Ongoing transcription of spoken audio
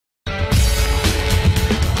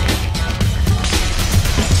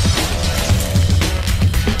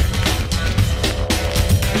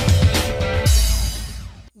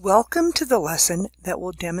Welcome to the lesson that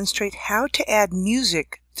will demonstrate how to add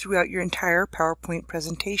music throughout your entire PowerPoint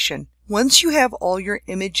presentation. Once you have all your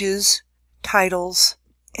images, titles,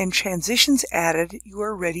 and transitions added, you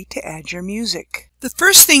are ready to add your music. The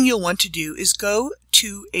first thing you'll want to do is go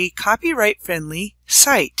to a copyright-friendly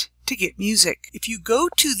site to get music. If you go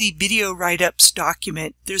to the Video Write-Ups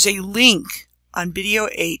document, there's a link on Video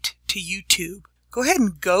 8 to YouTube. Go ahead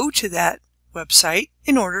and go to that website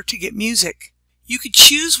in order to get music. You could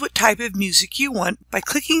choose what type of music you want by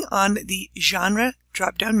clicking on the genre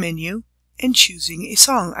drop-down menu and choosing a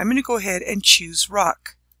song. I'm going to go ahead and choose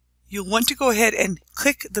rock. You'll want to go ahead and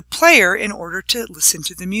click the player in order to listen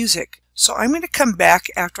to the music. So I'm going to come back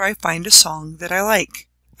after I find a song that I like.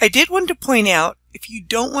 I did want to point out, if you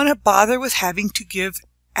don't want to bother with having to give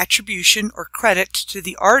attribution or credit to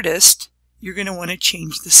the artist, you're going to want to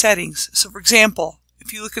change the settings. So for example,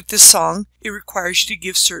 if you look at this song, it requires you to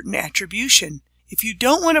give certain attribution. If you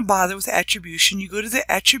don't want to bother with attribution, you go to the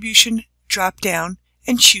attribution drop-down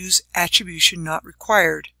and choose attribution not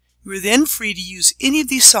required. You are then free to use any of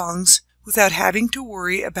these songs without having to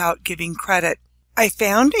worry about giving credit. I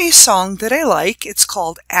found a song that I like. It's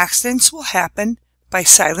called Accidents Will Happen by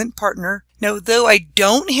Silent Partner. Now, though I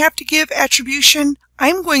don't have to give attribution,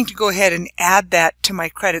 I'm going to go ahead and add that to my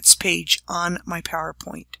credits page on my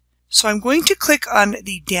PowerPoint. So I'm going to click on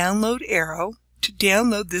the download arrow to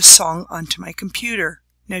download this song onto my computer.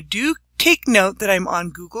 Now do take note that I'm on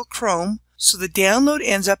Google Chrome, so the download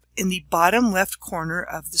ends up in the bottom left corner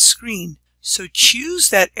of the screen. So choose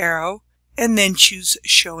that arrow and then choose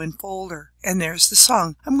Show in Folder. And there's the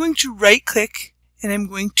song. I'm going to right click and I'm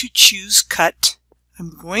going to choose Cut.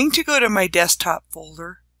 I'm going to go to my desktop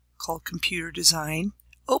folder called Computer Design,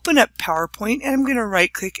 open up PowerPoint, and I'm going to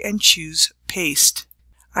right click and choose Paste.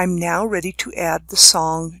 I'm now ready to add the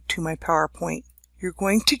song to my PowerPoint. You're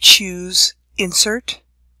going to choose Insert,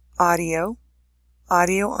 Audio,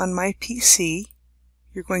 Audio on my PC.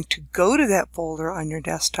 You're going to go to that folder on your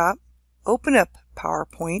desktop, open up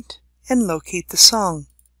PowerPoint, and locate the song.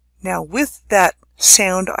 Now with that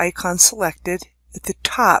sound icon selected, at the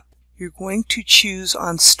top, you're going to choose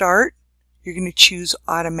on Start, you're going to choose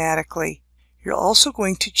Automatically. You're also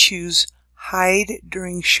going to choose Hide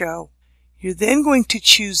During Show. You're then going to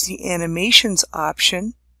choose the Animations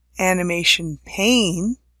option, Animation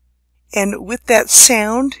Pane, and with that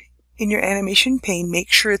sound in your animation pane,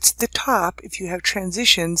 make sure it's the top. If you have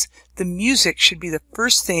transitions, the music should be the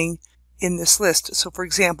first thing in this list. So for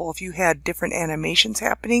example, if you had different animations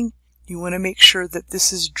happening, you want to make sure that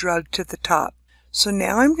this is drugged to the top. So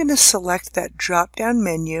now I'm going to select that drop-down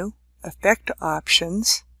menu, Effect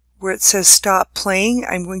Options, where it says Stop Playing.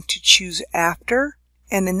 I'm going to choose After,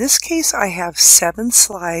 and in this case I have 7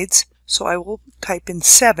 slides. So I will type in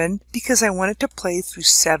 7 because I want it to play through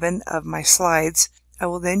 7 of my slides. I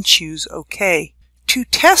will then choose OK. To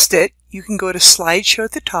test it, you can go to Slideshow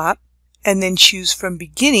at the top and then choose from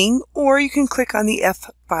beginning, or you can click on the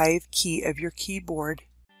F5 key of your keyboard.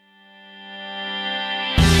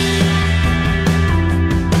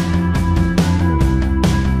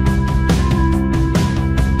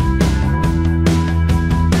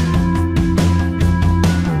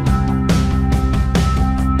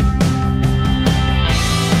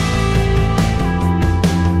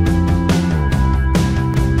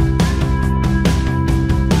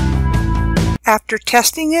 After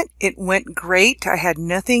testing it, it went great. I had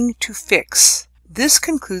nothing to fix. This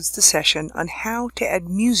concludes the session on how to add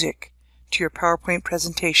music to your PowerPoint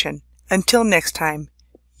presentation. Until next time,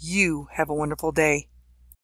 you have a wonderful day.